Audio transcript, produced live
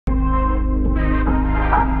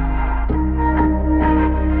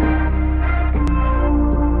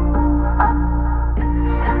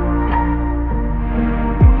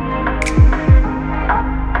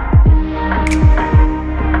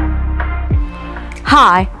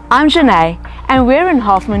Hi, I'm Gené and we're in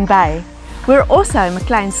Half Moon Bay. We're also in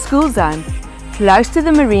Macleans School Zone, close to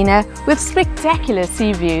the marina with spectacular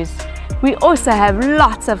sea views. We also have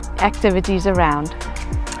lots of activities around.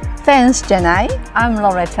 Thanks, Gené. I'm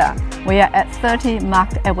Loretta. We are at 30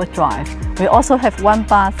 Mark Edward Drive. We also have 1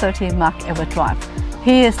 bar 30 Mark Edward Drive.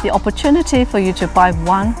 Here is the opportunity for you to buy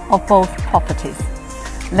one or both properties.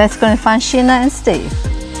 Let's go and find Sheena and Steve.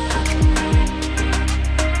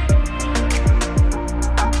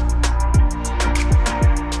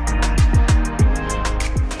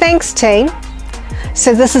 Thanks team.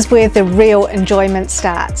 So this is where the real enjoyment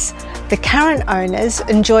starts. The current owners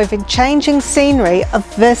enjoy the changing scenery of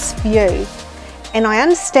this view, and I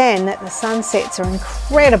understand that the sunsets are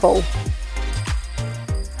incredible.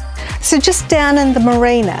 So just down in the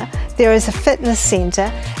marina there is a fitness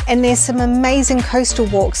centre and there's some amazing coastal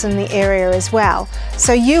walks in the area as well,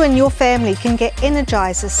 so you and your family can get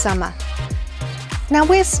energised this summer. Now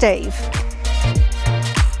where's Steve?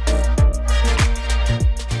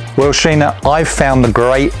 Well Sheena, I've found the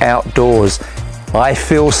great outdoors. I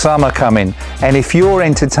feel summer coming, and if you're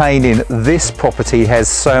entertaining, this property has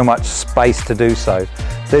so much space to do so.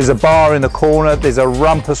 There's a bar in the corner, there's a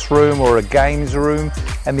rumpus room or a games room,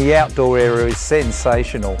 and the outdoor area is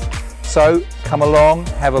sensational. So come along,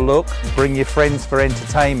 have a look, bring your friends for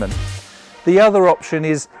entertainment. The other option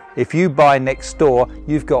is, if you buy next door,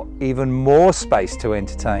 you've got even more space to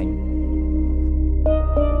entertain.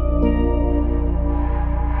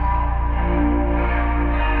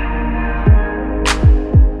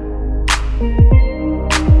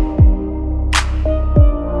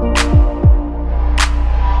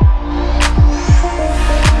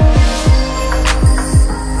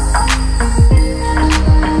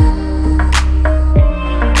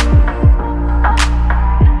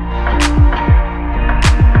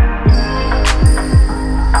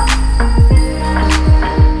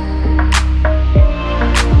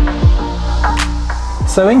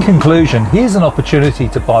 So in conclusion, here's an opportunity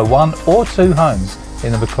to buy 1 or 2 homes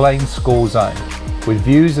in the Macleans School Zone with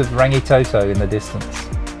views of Rangitoto in the distance.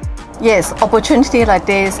 Yes, opportunity like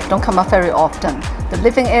this don't come up very often. The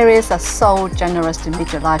living areas are so generous to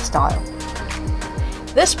meet your lifestyle.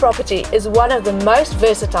 This property is one of the most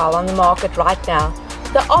versatile on the market right now.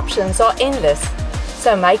 The options are endless,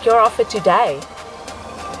 so make your offer today.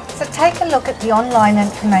 So take a look at the online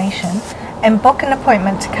information and book an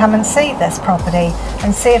appointment to come and see this property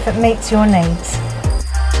and see if it meets your needs.